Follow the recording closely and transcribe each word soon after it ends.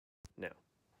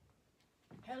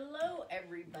Hello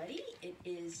everybody, it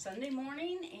is Sunday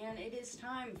morning and it is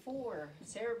time for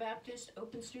Sarah Baptist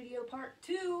Open Studio Part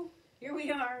 2. Here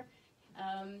we are.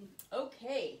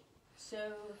 Okay,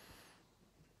 so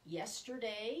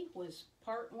yesterday was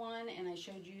Part 1 and I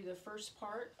showed you the first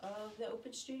part of the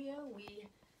Open Studio. We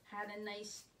had a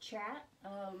nice chat.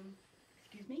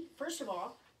 First of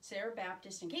all, Sarah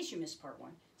Baptist, in case you missed Part 1,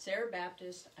 Sarah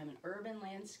Baptist, I'm an urban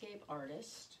landscape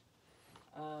artist.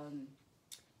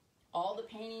 All the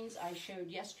paintings I showed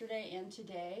yesterday and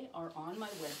today are on my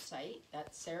website.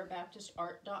 That's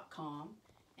sarahbaptistart.com,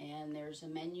 and there's a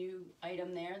menu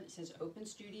item there that says Open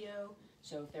Studio.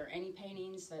 So if there are any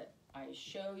paintings that I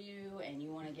show you and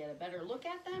you want to get a better look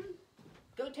at them,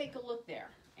 go take a look there.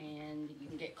 And you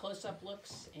can get close-up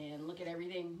looks and look at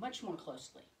everything much more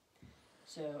closely.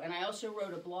 So, and I also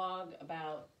wrote a blog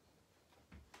about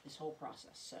this whole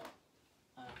process. So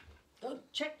go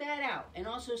check that out, and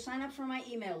also sign up for my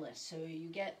email list so you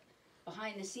get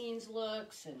behind the scenes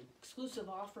looks and exclusive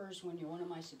offers when you're one of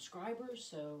my subscribers.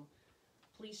 So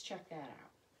please check that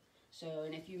out. So,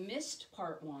 and if you missed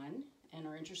Part 1 and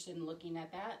are interested in looking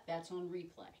at that, that's on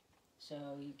replay.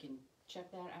 So you can check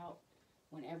that out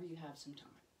whenever you have some time.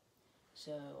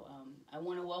 So I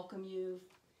want to welcome you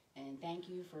and thank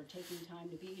you for taking time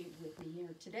to be with me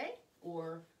here today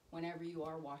or whenever you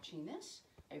are watching this.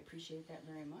 I appreciate that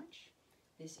very much.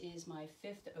 This is my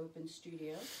 5th Open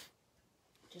Studio.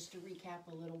 Just to recap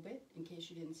a little bit, in case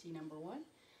you didn't see number 1.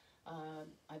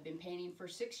 I've been painting for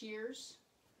 6 years,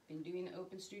 been doing the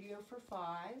Open Studio for 5.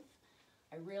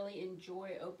 I really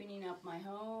enjoy opening up my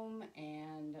home,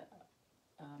 and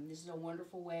this is a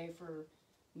wonderful way for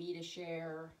me to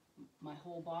share my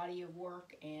whole body of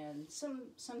work and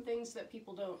some things that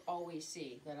people don't always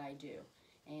see that I do.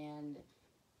 And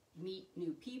meet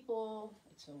new people.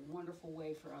 It's a wonderful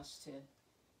way for us to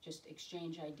just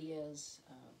exchange ideas.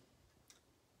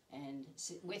 And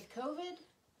with COVID,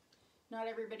 not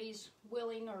everybody's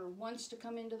willing or wants to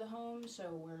come into the home,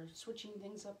 so we're switching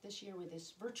things up this year with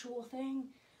this virtual thing.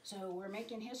 So we're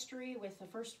making history with the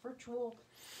first virtual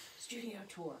studio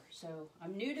tour. So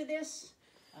I'm new to this.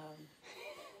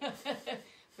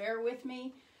 Bear with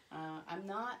me. I'm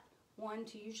not one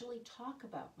to usually talk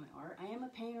about my art. I am a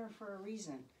painter for a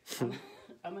reason.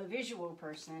 I'm a visual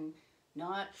person,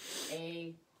 not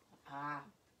a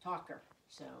talker.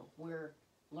 So we're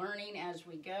learning as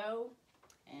we go,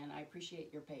 and I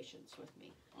appreciate your patience with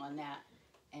me on that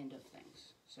end of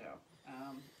things.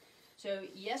 So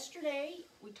yesterday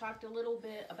we talked a little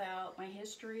bit about my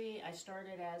history. I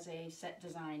started as a set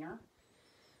designer,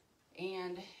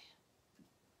 and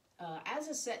as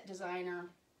a set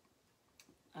designer,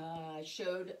 I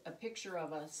showed a picture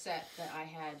of a set that I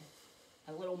had,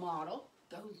 a little model.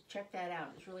 Go check that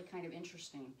out. It's really kind of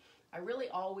interesting. I really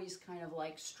always kind of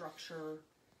like structure,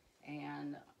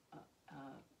 and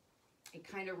it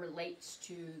kind of relates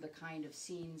to the kind of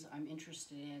scenes I'm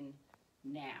interested in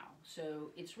now.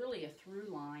 So it's really a through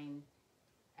line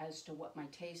as to what my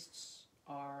tastes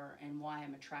are and why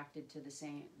I'm attracted to the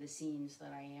scenes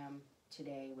that I am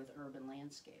today with urban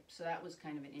landscape. So that was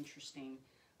kind of an interesting,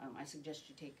 I suggest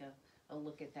you take a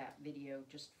look at that video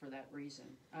just for that reason.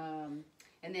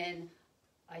 And then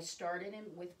I started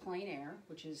with plein air,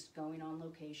 which is going on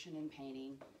location and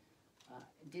painting.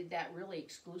 Did that really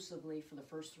exclusively for the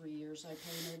first 3 years I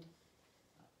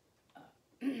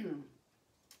painted.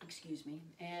 Excuse me.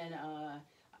 And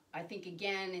I think,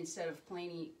 again, instead of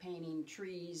painting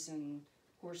trees and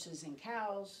horses and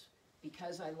cows,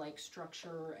 because I like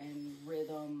structure and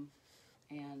rhythm,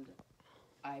 and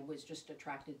I was just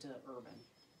attracted to urban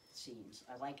scenes.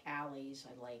 I like alleys,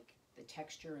 I like the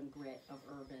texture and grit of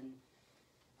urban.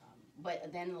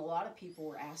 But then a lot of people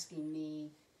were asking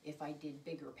me if I did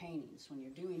bigger paintings. When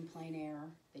you're doing plein air,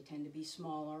 they tend to be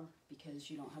smaller because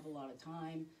you don't have a lot of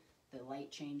time, the light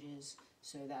changes.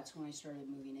 So that's when I started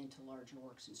moving into larger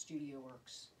works and studio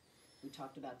works. We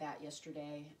talked about that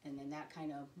yesterday, and then that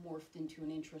kind of morphed into an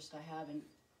interest I have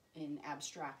in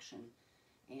abstraction.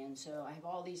 And so I have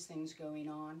all these things going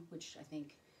on, which I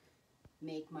think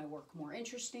make my work more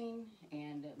interesting.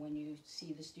 And when you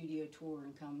see the studio tour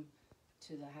and come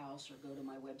to the house or go to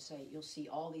my website, you'll see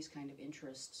all these kind of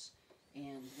interests,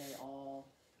 and they all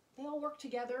work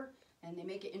together, and they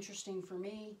make it interesting for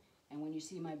me. And when you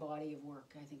see my body of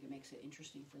work, I think it makes it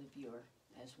interesting for the viewer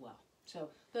as well.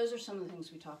 So those are some of the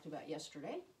things we talked about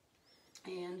yesterday,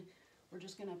 and we're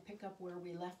just going to pick up where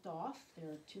we left off. There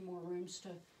are 2 more rooms to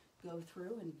go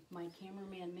through, and my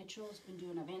cameraman Mitchell has been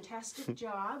doing a fantastic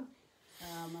job.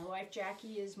 My wife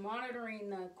Jackie is monitoring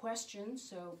the questions,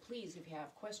 so please, if you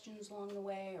have questions along the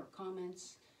way or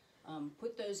comments,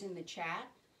 put those in the chat.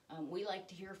 We like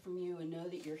to hear from you and know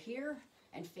that you're here,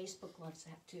 And Facebook loves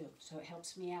that too, so it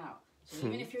helps me out. So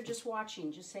even if you're just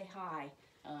watching, just say hi.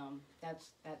 That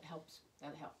helps.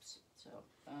 That helps. So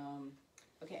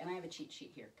okay, and I have a cheat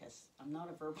sheet here because I'm not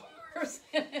a verbal person,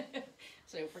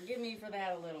 so forgive me for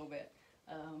that a little bit.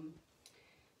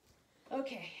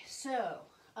 Okay, so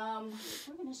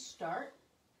we're going to start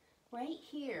right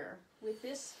here with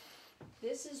this.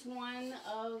 This is one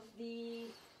of the.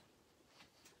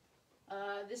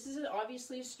 This is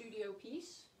obviously a studio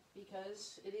piece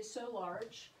because it is so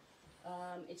large.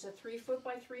 It's a 3 foot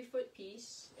by 3 foot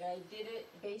piece. I did it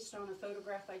based on a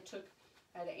photograph I took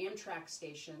at an Amtrak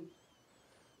station.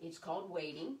 It's called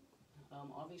Waiting.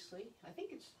 Obviously, I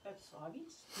think that's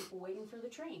obvious. People waiting for the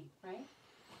train, right?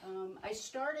 I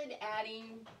started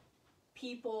adding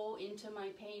people into my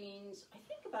paintings, I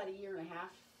think about a year and a half,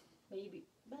 maybe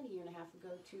about a year and a half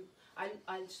ago too.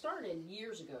 I started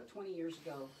years ago, 20 years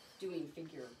ago, doing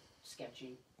figure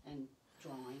sketching and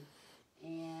drawing.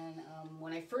 And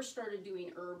when I first started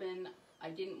doing urban, I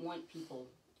didn't want people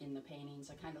in the paintings.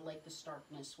 I kind of like the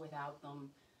starkness without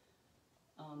them.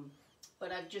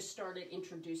 But I've just started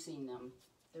introducing them.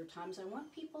 There are times I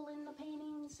want people in the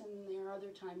paintings, and there are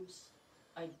other times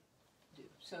I do.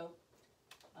 So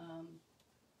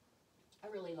I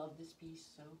really love this piece.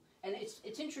 So, and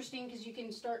it's interesting because you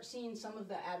can start seeing some of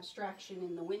the abstraction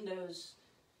in the windows.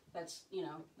 That's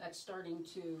that's starting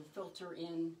to filter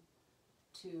in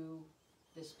to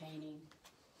this painting.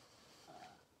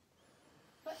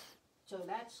 So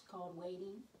that's called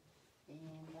Waiting,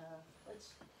 and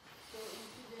let's go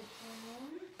into this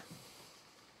one.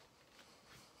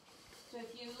 So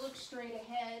if you look straight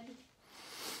ahead,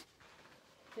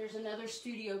 there's another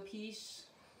studio piece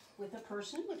with a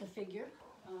person, with a figure,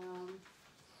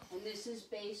 and this is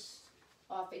based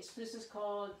off. This is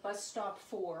called Bus Stop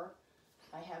 4.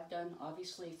 I have done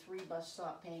obviously 3 bus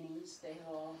stop paintings. They have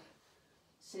all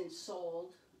since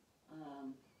sold.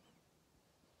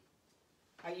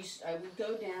 I would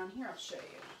go down here. I'll show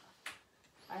you.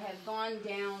 I have gone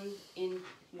down in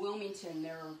Wilmington.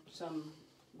 There are some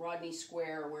Rodney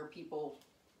Square where people.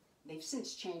 They've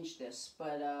since changed this,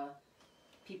 but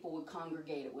people would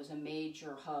congregate. It was a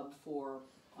major hub for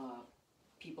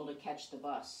people to catch the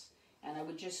bus, and I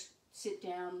would just sit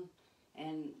down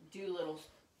and do little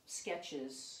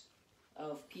sketches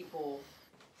of people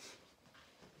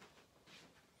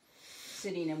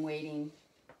sitting and waiting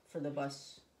for the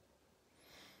bus.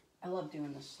 I love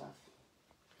doing this stuff.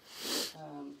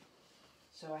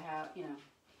 So I have,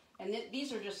 and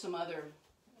these are just some other.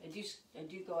 I do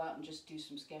go out and just do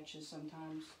some sketches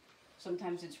sometimes.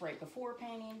 Sometimes it's right before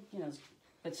painting,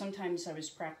 but sometimes I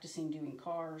was practicing doing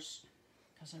cars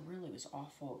because I really was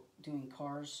awful doing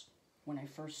cars when I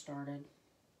first started.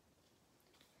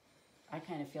 I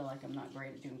kind of feel like I'm not great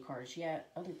at doing cars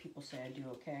yet. Other people say I do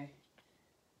okay.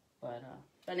 But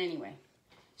anyway,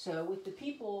 so with the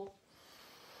people,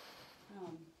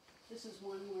 this is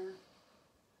one where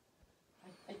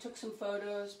I took some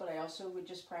photos, but I also would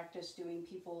just practice doing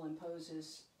people in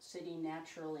poses, sitting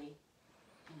naturally.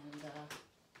 And I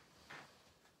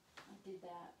did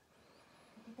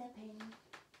that painting.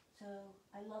 So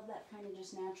I love that kind of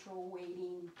just natural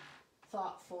waiting,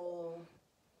 thoughtful,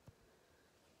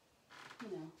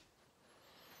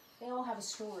 They all have a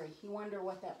story. You wonder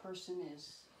what that person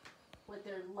is, what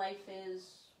their life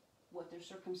is, what their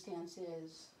circumstance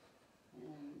is,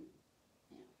 and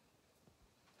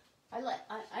I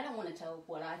don't want to tell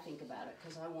what I think about it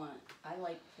because I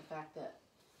like the fact that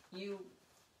you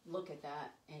look at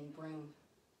that and bring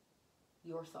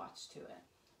your thoughts to it.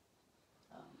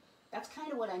 That's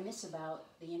kind of what I miss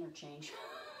about the interchange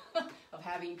of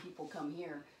having people come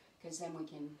here, because then we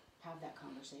can have that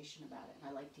conversation about it. And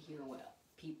I like to hear what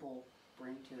people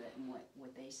bring to it and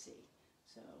what they see.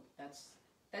 So that's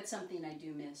something I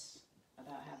do miss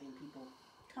about having people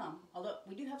come. Although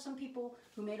we do have some people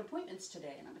who made appointments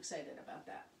today, and I'm excited about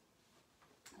that.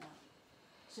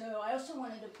 So I also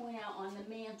wanted to point out on the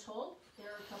mantle, there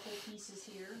are a couple pieces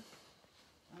here.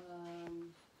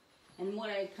 And what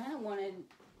I kind of wanted,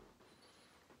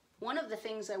 one of the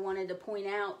things I wanted to point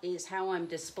out is how I'm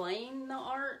displaying the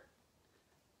art.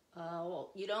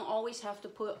 You don't always have to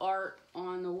put art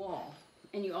on the wall.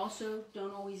 And you also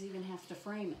don't always even have to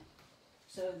frame it.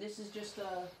 So this is just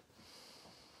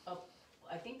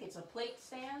I think it's a plate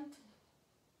stand,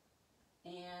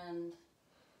 and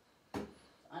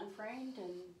unframed,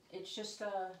 and it's just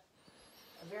a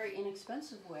very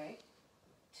inexpensive way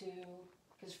to,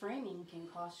 because framing can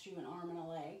cost you an arm and a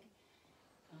leg,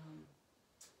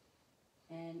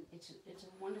 and it's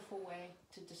a wonderful way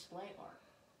to display art.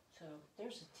 So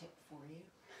there's a tip for you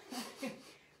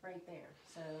right there.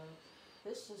 So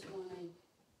this is one I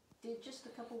did just a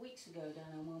couple weeks ago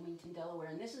down in Wilmington, Delaware,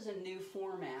 and this is a new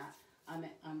format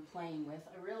I'm playing with.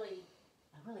 I really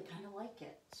kind of like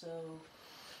it. So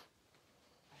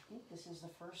I think this is the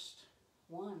first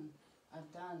one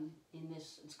I've done in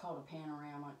this. It's called a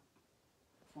panorama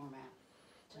format.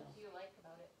 So. What do you like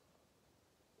about it?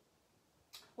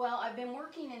 Well, I've been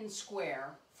working in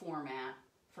square format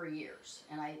for years,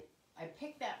 and I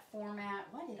picked that format.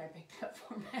 Why did I pick that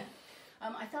format?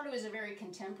 I thought it was a very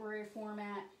contemporary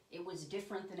format. It was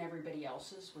different than everybody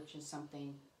else's, which is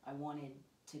something I wanted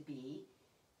to be.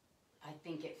 I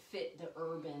think it fit the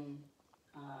urban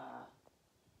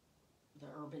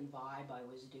vibe I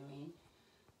was doing.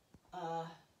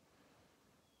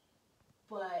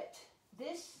 But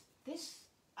this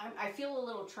I feel a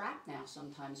little trapped now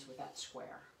sometimes with that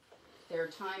square. There are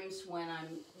times when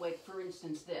I'm, like for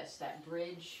instance that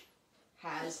bridge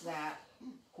has that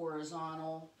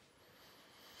horizontal,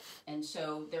 and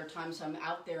so there are times I'm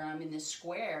out there and I'm in this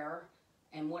square,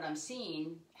 and what I'm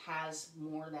seeing has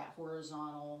more of that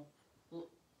horizontal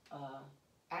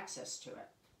access to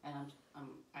it, and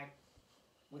I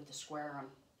with the square I'm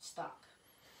stuck.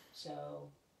 So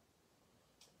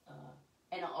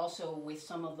and also with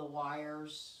some of the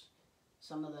wires,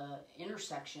 some of the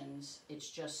intersections, it's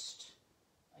just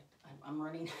I'm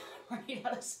running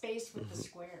out of space with the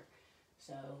square.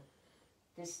 So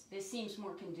this seems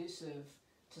more conducive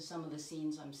to some of the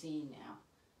scenes I'm seeing now,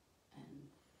 and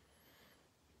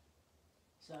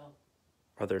so.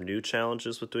 Are there new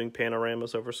challenges with doing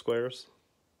panoramas over squares?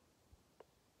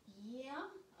 Yeah.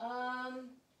 Are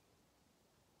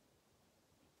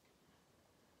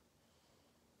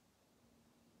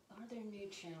there new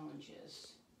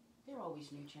challenges? There are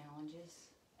always new challenges.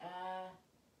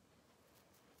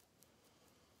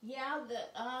 Yeah,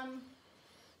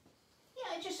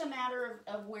 it's just a matter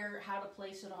of how to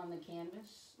place it on the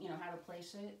canvas, how to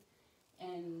place it.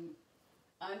 And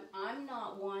I'm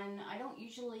not one, I don't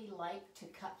usually like to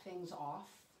cut things off.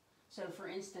 So for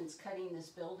instance, cutting this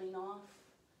building off,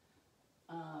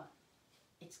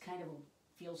 it's kind of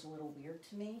feels a little weird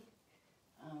to me.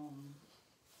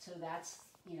 So that's,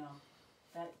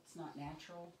 that's not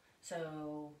natural.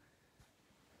 So,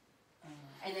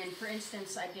 and then for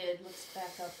instance, let's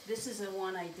back up. This is the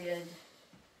one I did,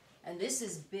 and this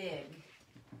is big.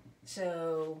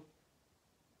 So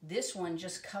this one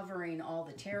just covering all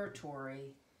the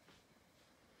territory.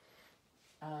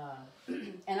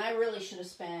 And I really should have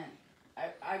spent,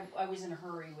 I was in a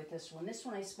hurry with this one. This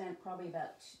one I spent probably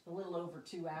about a little over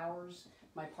 2 hours.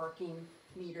 My parking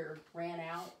meter ran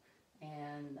out,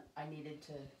 and I needed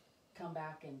to come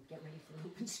back and get ready for the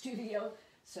open studio.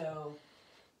 So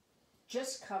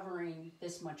just covering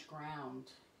this much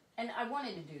ground, and I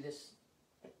wanted to do this,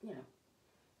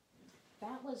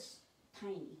 that was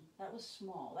tiny. That was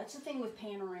small. That's the thing with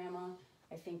panorama.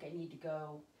 I think I need to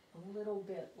go a little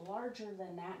bit larger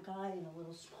than that guy and a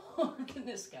little smaller than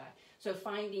this guy. So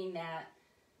finding that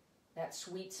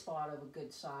sweet spot of a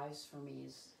good size for me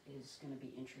is going to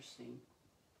be interesting.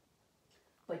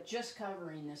 But just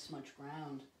covering this much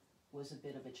ground was a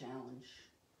bit of a challenge,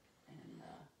 and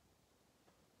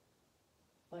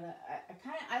but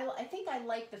I think I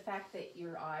like the fact that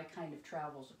your eye kind of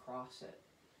travels across it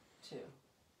too,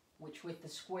 which with the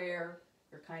square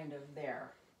you're kind of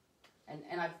there, and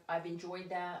I've enjoyed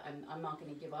that. I'm not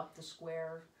going to give up the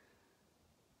square.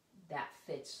 That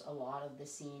fits a lot of the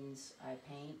scenes I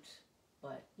paint,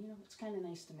 but it's kind of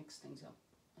nice to mix things up,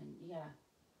 and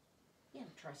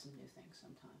try some new things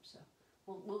sometimes. So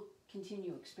we'll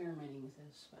continue experimenting with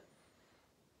this, but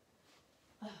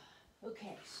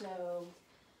okay. So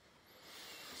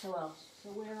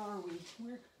where are we?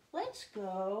 Let's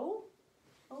go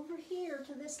over here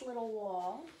to this little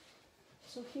wall.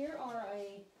 So here are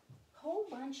a whole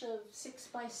bunch of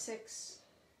 6x6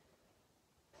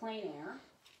 plein air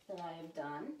that I have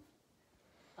done.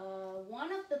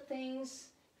 One of the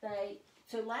things that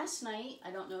so last night,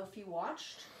 I don't know if you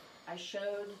watched, I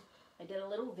did a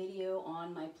little video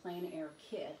on my plein air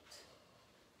kit.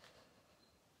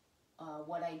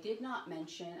 What I did not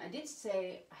mention, I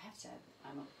have said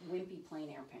I'm a wimpy plein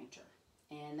air painter.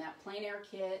 And that plein air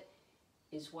kit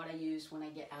is what I use when I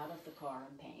get out of the car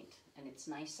and paint, and it's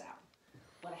nice out.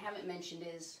 What I haven't mentioned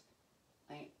is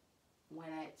when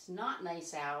it's not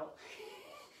nice out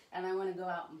and I want to go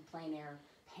out and plein air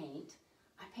paint,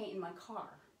 I paint in my car.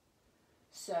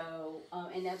 So,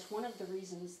 and that's one of the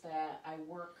reasons that I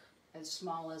work as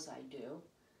small as I do.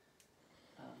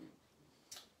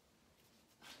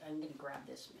 I'm going to grab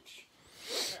this, Mitch.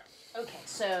 Okay,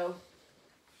 so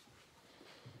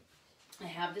I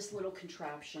have this little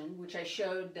contraption, which I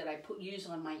showed that I use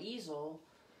on my easel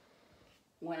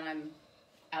when I'm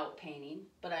out painting,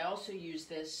 but I also use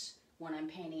this when I'm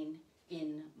painting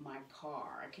in my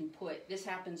car. I can put, this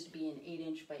happens to be an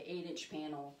 8" by 8"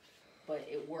 panel, but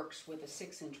it works with a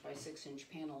 6" by 6"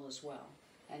 panel as well.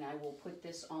 And I will put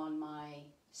this on my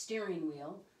steering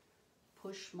wheel,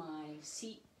 push my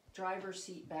seat, driver's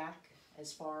seat back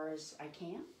as far as I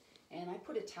can, and I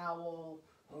put a towel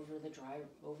over the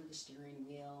steering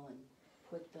wheel and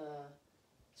put the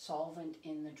solvent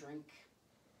in the drink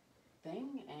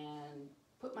thing and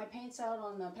put my paints out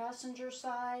on the passenger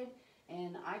side,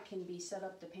 and I can be set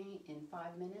up to paint in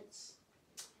 5 minutes.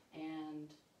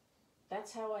 And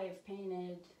that's how I have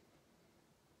painted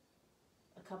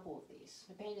a couple of these.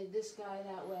 I painted this guy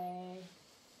that way,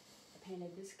 I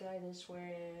painted this guy this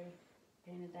way,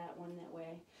 painted that one that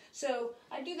way. So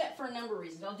I do that for a number of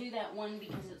reasons. I'll do that one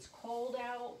because it's cold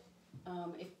out.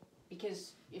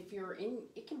 Because if you're in,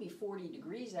 it can be 40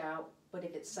 degrees out, but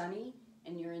if it's sunny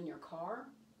and you're in your car,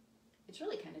 it's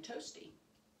really kind of toasty.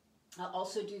 I'll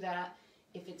also do that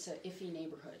if it's a iffy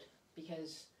neighborhood,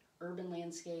 because urban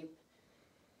landscape,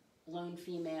 lone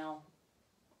female,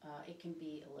 it can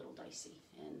be a little dicey.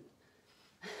 And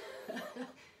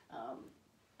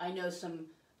I know some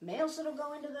males that'll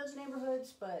go into those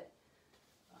neighborhoods, but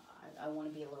I want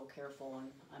to be a little careful,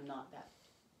 and I'm not that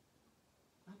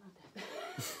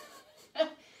bad.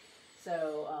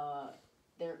 So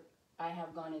I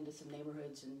have gone into some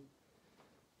neighborhoods, and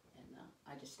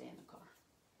I just stay in the car.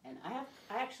 And I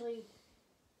actually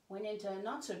went into a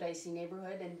not so dicey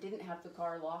neighborhood and didn't have the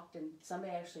car locked, and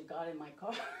somebody actually got in my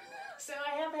car. So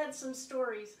I have had some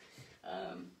stories,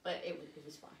 but it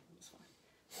was fine. It was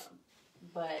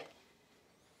fine.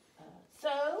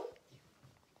 So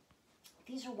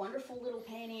these are wonderful little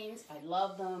paintings. I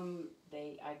love them.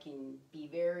 I can be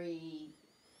very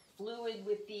fluid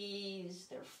with these.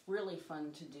 They're really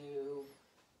fun to do.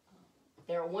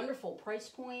 They're a wonderful price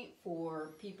point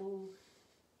for people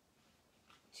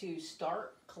to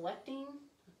start collecting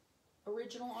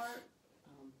original art.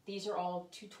 These are all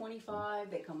 $2.25.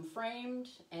 They come framed,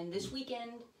 and this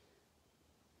weekend,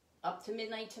 up to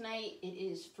midnight tonight, it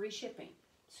is free shipping.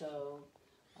 So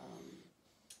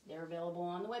they're available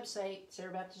on the website,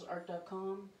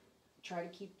 sarahbaptistart.com. Try to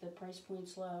keep the price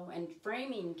points low, and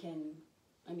framing can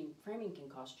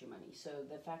cost you money. So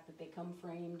the fact that they come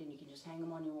framed and you can just hang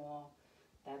them on your wall,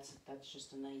 that's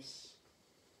just a nice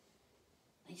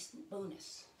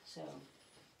bonus. So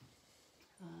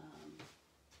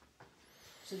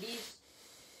these,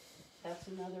 that's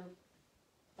another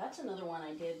one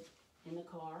I did in the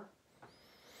car,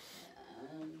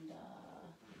 and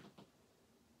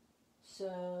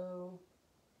so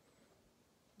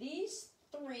these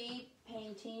 3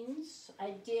 paintings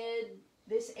I did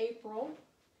this April.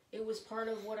 It was part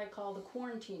of what I call the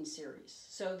quarantine series.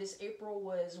 So this April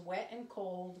was wet and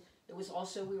cold. It was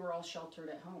also, we were all sheltered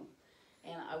at home.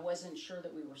 And I wasn't sure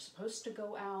that we were supposed to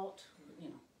go out,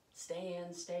 stay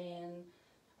in.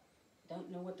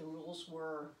 Don't know what the rules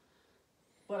were,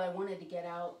 but I wanted to get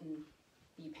out and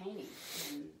be painting.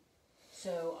 And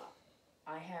so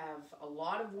I have a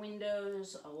lot of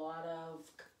windows, a lot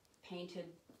of painted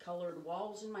colored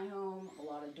walls in my home, a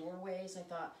lot of doorways. I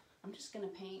thought, I'm just going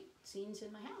to paint scenes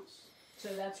in my house.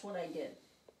 So that's what I did.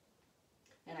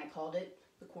 And I called it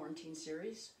the Quarantine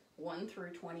Series, 1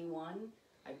 through 21.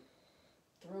 I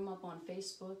threw them up on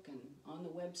Facebook and on the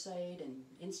website and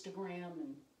Instagram,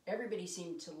 and everybody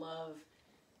seemed to love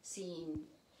seeing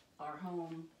our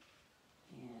home.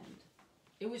 And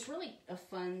it was really a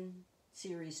fun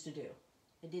series to do.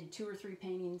 I did 2 or 3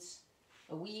 paintings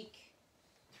a week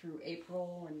through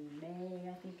April and May,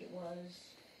 I think it was.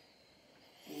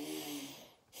 And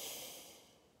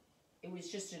it was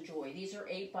just a joy. These are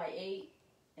 8 by 8,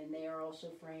 and they are also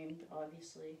framed,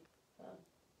 obviously.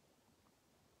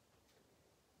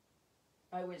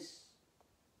 It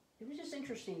was just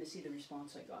interesting to see the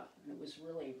response I got, and it was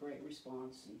really a great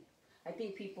response. And I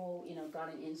think people, got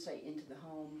an insight into the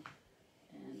home,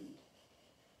 and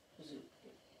it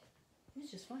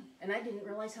was just fun. And I didn't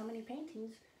realize how many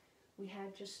paintings we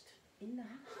had just in the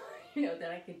house,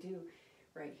 that I could do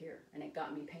right here. And it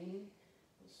got me painting.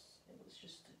 It was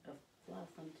just a lot of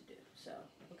fun to do. So,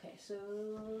 okay, so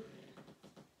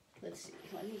let's see.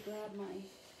 Let me grab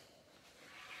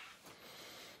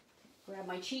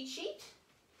my cheat sheet,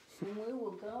 and we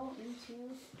will go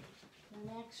into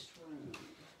the next room.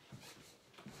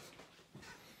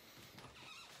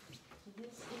 So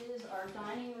this is our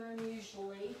dining room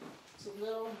usually. It's a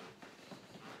little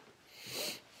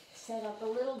set up a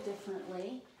little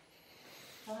differently.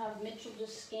 I'll have Mitchell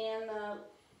just scan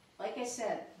like I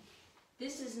said,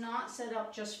 this is not set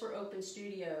up just for Open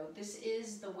Studio. This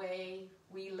is the way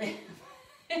we live.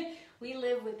 we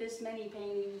live with this many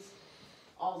paintings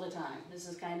all the time. This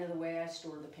is kind of the way I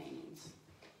store the paintings.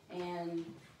 And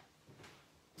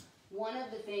one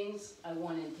of the things I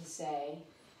wanted to say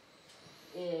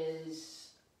is,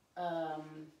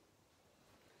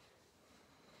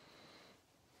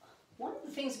 one of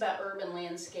the things about urban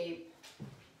landscape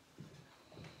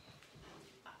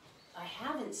I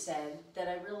haven't said that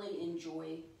I really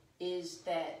enjoy is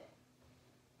that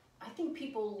I think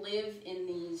people live in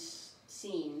these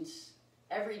scenes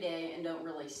every day and don't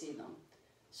really see them.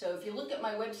 So if you look at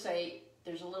my website,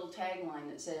 there's a little tagline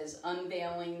that says,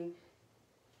 unveiling,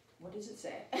 what does it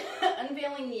say?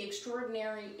 Unveiling the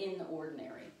extraordinary in the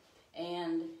ordinary.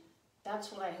 And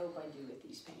that's what I hope I do with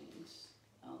these paintings.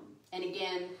 And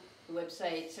again, the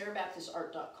website,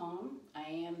 sarahbaptistart.com. I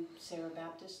am Sarah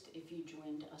Baptist if you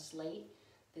joined us late.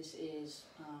 This is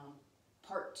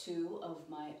part 2 of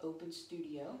my open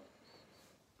studio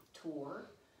tour.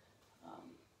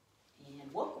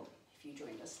 And welcome if you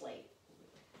joined us late.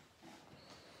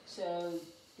 So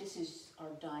this is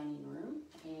our dining room.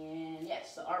 And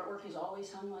yes, the artwork is always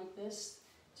hung like this.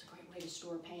 It's a great way to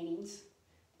store paintings.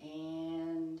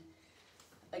 And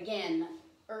again,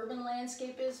 urban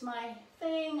landscape is my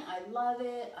thing. I love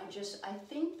it. I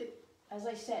think that, as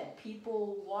I said,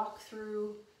 people walk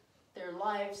through their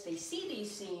lives. They see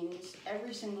these scenes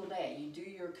every single day. You do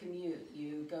your commute.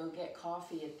 You go get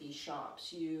coffee at these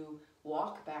shops. You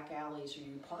walk back alleys or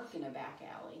you park in a back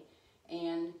alley.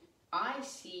 And I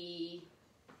see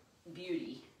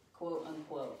beauty, quote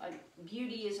unquote.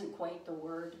 Beauty isn't quite the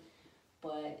word,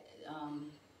 but I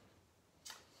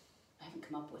haven't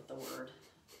come up with the word.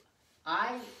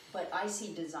 But I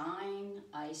see design,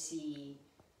 I see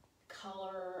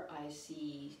color, I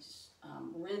see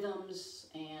rhythms,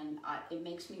 and it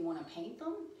makes me want to paint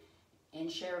them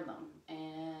and share them.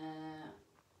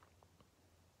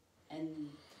 And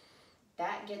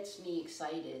that gets me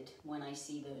excited when I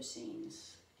see those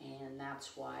scenes. And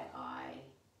that's why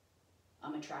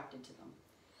I'm attracted to them.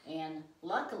 And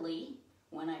luckily,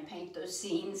 when I paint those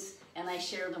scenes and I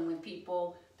share them with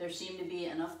people, there seem to be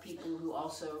enough people who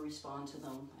also respond to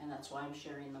them, and that's why I'm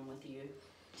sharing them with you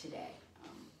today.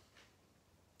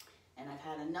 And I've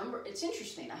had a number, it's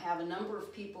interesting, I have a number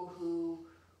of people who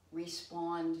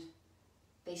respond.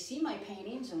 They see my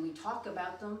paintings and we talk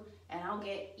about them, and I'll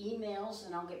get emails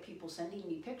and I'll get people sending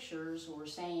me pictures or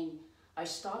saying, I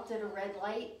stopped at a red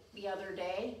light the other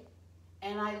day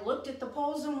and I looked at the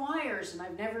poles and wires, and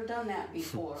I've never done that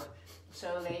before.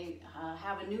 So they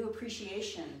have a new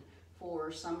appreciation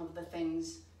for some of the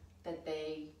things that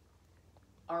they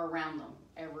are around them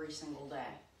every single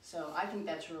day. So I think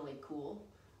that's really cool.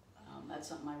 That's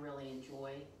something I really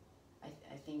enjoy.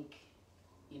 I think,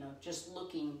 you know, just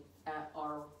looking at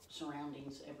our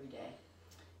surroundings every day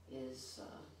is,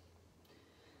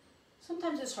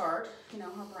 sometimes it's hard. You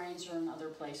know, our brains are in other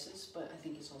places, but I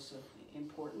think it's also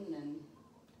important. And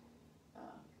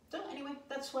so anyway,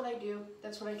 that's what I do.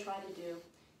 That's what I try to do,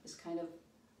 is kind of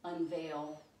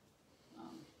unveil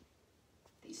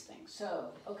these things.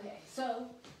 So, okay, so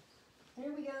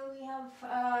there we go. We have,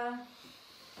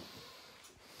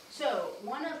 so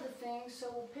one of the things, so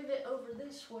we'll pivot over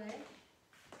this way.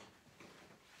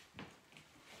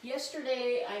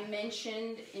 Yesterday I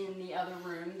mentioned in the other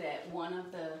room that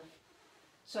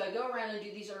so I go around and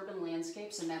do these urban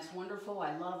landscapes, and that's wonderful.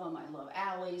 I love them. I love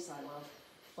alleys.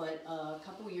 But a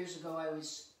couple of years ago I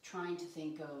was trying to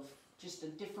think of just a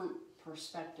different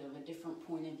perspective, a different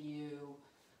point of view.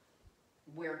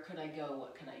 Where could I go?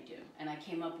 What could I do? And I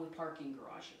came up with parking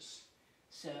garages.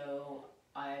 So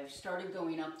I've started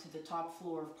going up to the top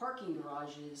floor of parking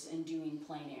garages and doing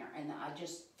plein air. And I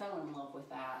just fell in love with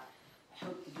that. I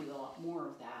hope to do a lot more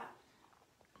of that.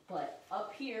 But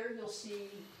up here, you'll see,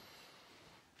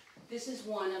 this is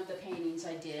one of the paintings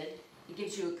I did. It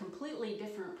gives you a completely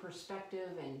different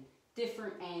perspective and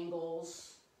different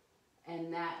angles.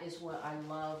 And that is what I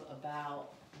love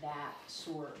about that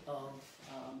sort of,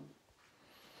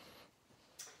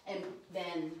 and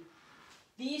then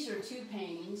these are 2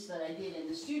 paintings that I did in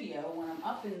the studio. When I'm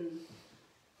up in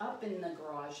the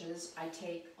garages, I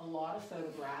take a lot of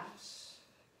photographs,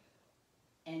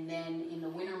 and then in the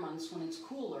winter months when it's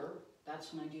cooler,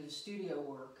 that's when I do the studio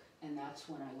work, and that's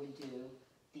when I would do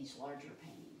these larger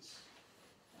paintings.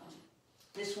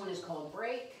 This one is called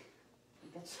Break.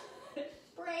 That's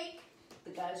Break.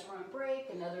 The guys were on break.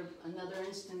 Another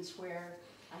instance where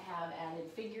I have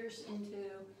added figures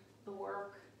into the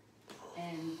work.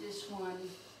 And this one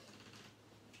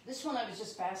I was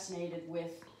just fascinated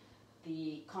with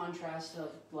the contrast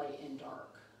of light and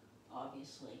dark,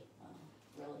 obviously.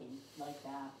 Really like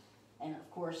that. And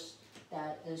of course,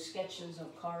 those sketches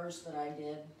of cars that I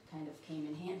did kind of came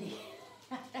in handy.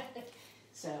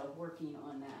 So working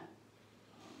on that.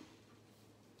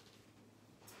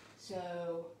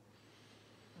 So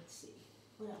let's see,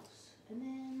 what else? And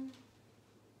then,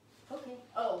 okay.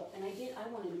 Oh, and I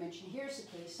wanted to mention, here's the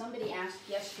case. Somebody asked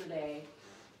yesterday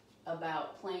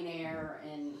about plein air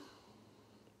and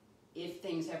if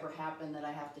things ever happen that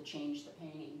I have to change the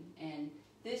painting. And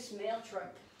this mail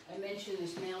truck, I mentioned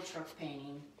this mail truck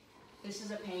painting. This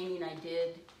is a painting I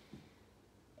did,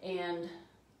 and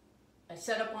I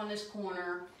set up on this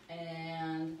corner,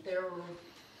 and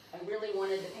I really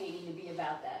wanted the painting to be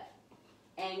about that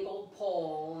angled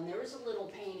pole, and there was a little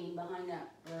painting behind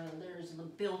that, or there's a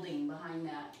building behind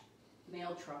that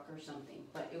mail truck or something.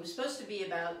 But it was supposed to be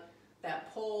about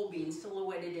that pole being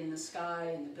silhouetted in the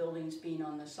sky and the buildings being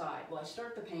on the side. Well, I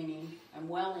start the painting, I'm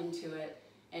well into it,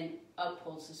 and up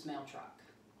pulls this mail truck.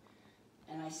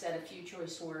 And I said a few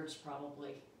choice words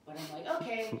probably, but I'm like,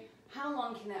 okay, how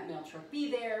long can that mail truck be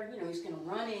there? You know, he's gonna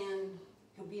run in,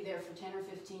 he'll be there for 10 or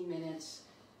 15 minutes.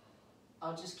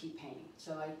 I'll just keep painting.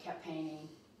 So I kept painting.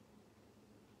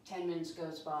 10 minutes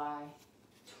goes by,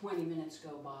 20 minutes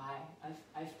go by.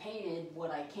 I've painted what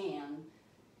I can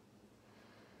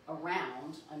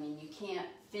around. I mean, you can't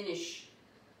finish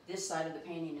this side of the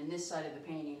painting and this side of the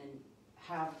painting and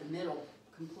have the middle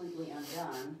completely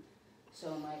undone.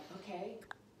 So I'm like, okay,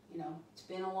 you know, it's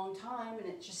been a long time and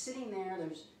it's just sitting there.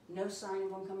 There's no sign of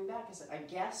him coming back. I said, I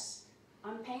guess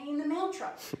I'm painting the mail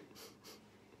truck.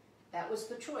 That was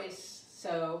the choice.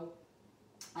 So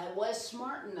I was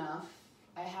smart enough,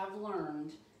 I have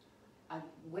learned, I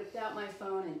whipped out my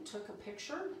phone and took a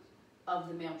picture of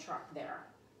the mail truck there,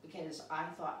 because I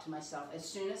thought to myself, as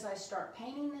soon as I start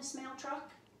painting this mail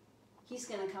truck, he's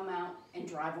gonna come out and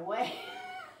drive away.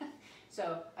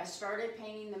 So I started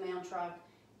painting the mail truck,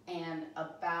 and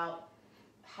about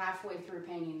halfway through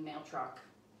painting the mail truck,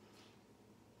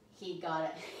 he got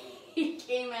it. He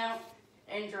came out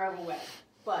and drove away.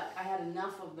 But I had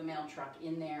enough of the mail truck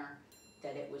in there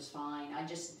that it was fine.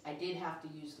 I did have to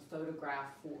use the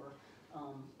photograph for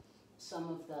some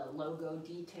of the logo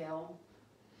detail.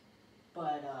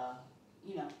 But,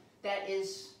 you know, that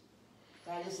is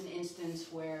an instance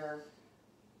where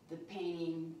the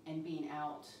painting and being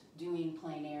out doing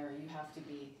plein air, you have to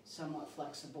be somewhat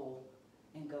flexible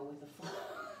and go with the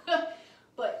flow.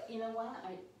 But you know what?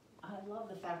 I love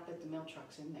the fact that the mail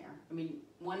truck's in there. I mean,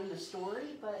 one, the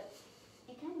story, but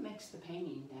it kind of makes the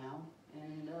painting now.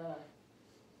 And,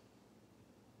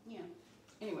 yeah.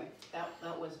 Anyway,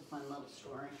 that was a fun little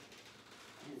story.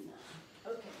 And,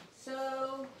 okay,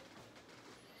 so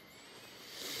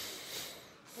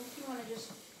if you want to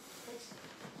just,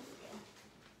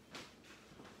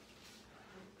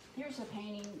 here's a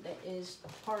painting that is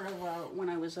part of when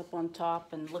I was up on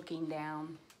top and looking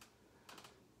down.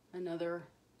 Another,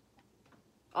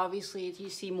 obviously, you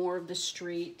see more of the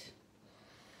street.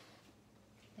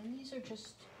 And these are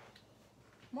just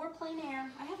more plein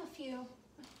air. I have a few,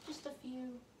 just a few.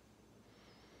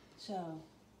 So,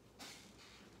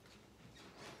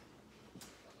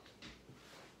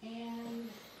 and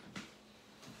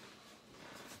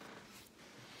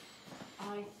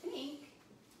I think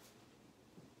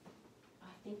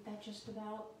that just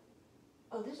about,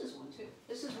 oh, this is one too.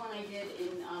 This is one I did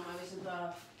in, I was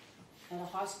at a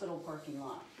hospital parking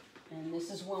lot. And this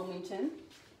is Wilmington.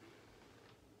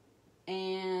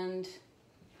 And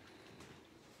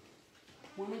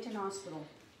Wilmington Hospital.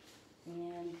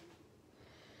 And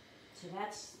so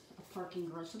that's a parking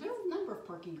garage. So there are a number of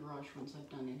parking garage ones I've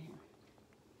done in here.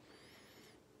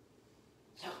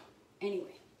 So,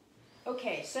 anyway.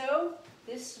 Okay, so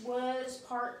this was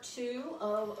part 2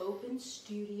 of Open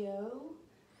Studio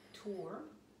Tour.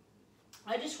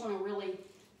 I just want to really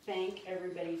thank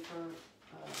everybody for,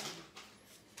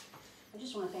 I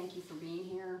just want to thank you for being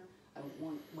here.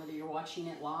 Whether you're watching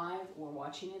it live or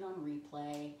watching it on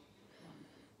replay.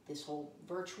 This whole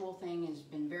virtual thing has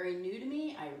been very new to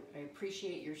me. I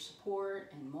appreciate your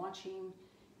support and watching.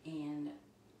 And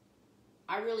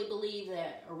I really believe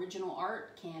that original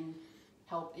art can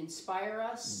help inspire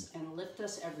us and lift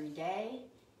us every day.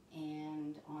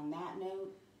 And on that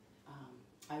note,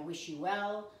 I wish you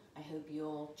well. I hope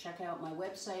you'll check out my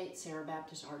website,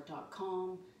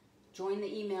 sarahbaptistart.com. Join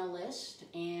the email list,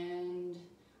 and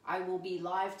I will be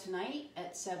live tonight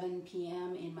at 7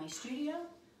 p.m. in my studio.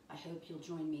 I hope you'll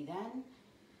join me then.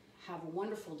 Have a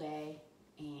wonderful day,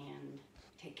 and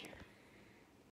take care.